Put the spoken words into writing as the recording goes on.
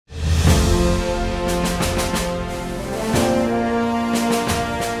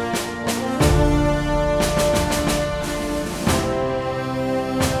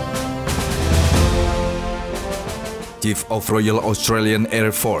Chief of Royal Australian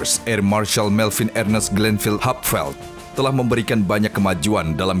Air Force, Air Marshal Melvin Ernest Glenfield Hupfeld, telah memberikan banyak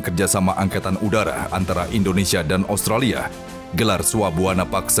kemajuan dalam kerjasama Angkatan Udara antara Indonesia dan Australia. Gelar Swa Bhuwana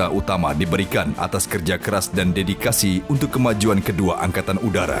Paksa Utama diberikan atas kerja keras dan dedikasi untuk kemajuan kedua Angkatan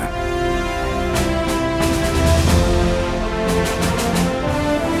Udara.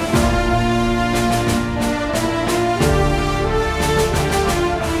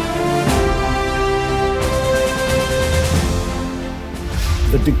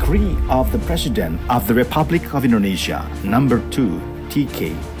 The decree of the President of the Republic of Indonesia, number 2,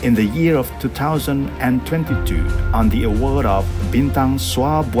 TK, in the year of 2022 on the award of Bintang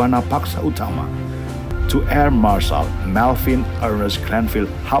Swa Bhuwana Paksa Utama to Air Marshal Melvin Ernest Glenfield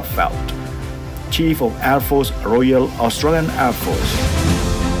Hupfeld, Chief of Air Force, Royal Australian Air Force.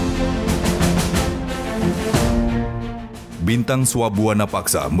 Bintang Swa Bhuwana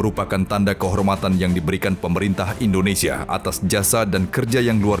Paksa merupakan tanda kehormatan yang diberikan pemerintah Indonesia atas jasa dan kerja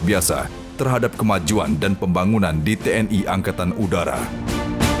yang luar biasa terhadap kemajuan dan pembangunan di TNI Angkatan Udara.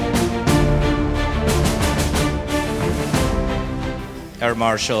 Air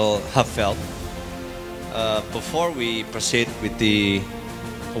Marshal Hupfeld, before we proceed with the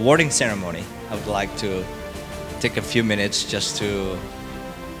awarding ceremony, I would like to take a few minutes just to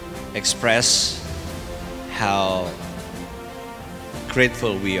express how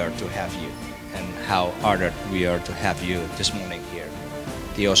grateful we are to have you and how honored we are to have you this morning here.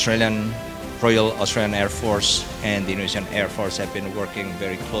 The Royal Australian Air Force and the Indonesian Air Force have been working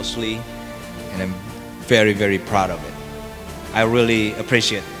very closely, and I'm very, very proud of it. I really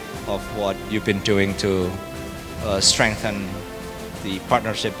appreciate of what you've been doing to strengthen the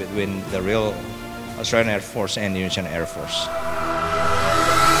partnership between the Royal Australian Air Force and the Indonesian Air Force.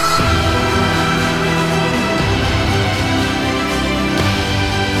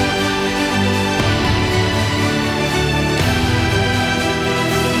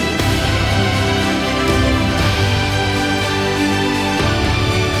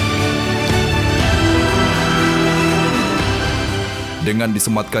 Dengan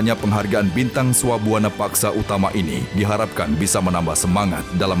disematkannya penghargaan Bintang Swa Bhuwana Paksa Utama ini diharapkan bisa menambah semangat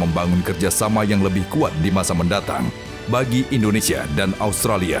dalam membangun kerjasama yang lebih kuat di masa mendatang bagi Indonesia dan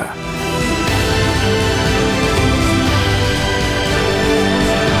Australia.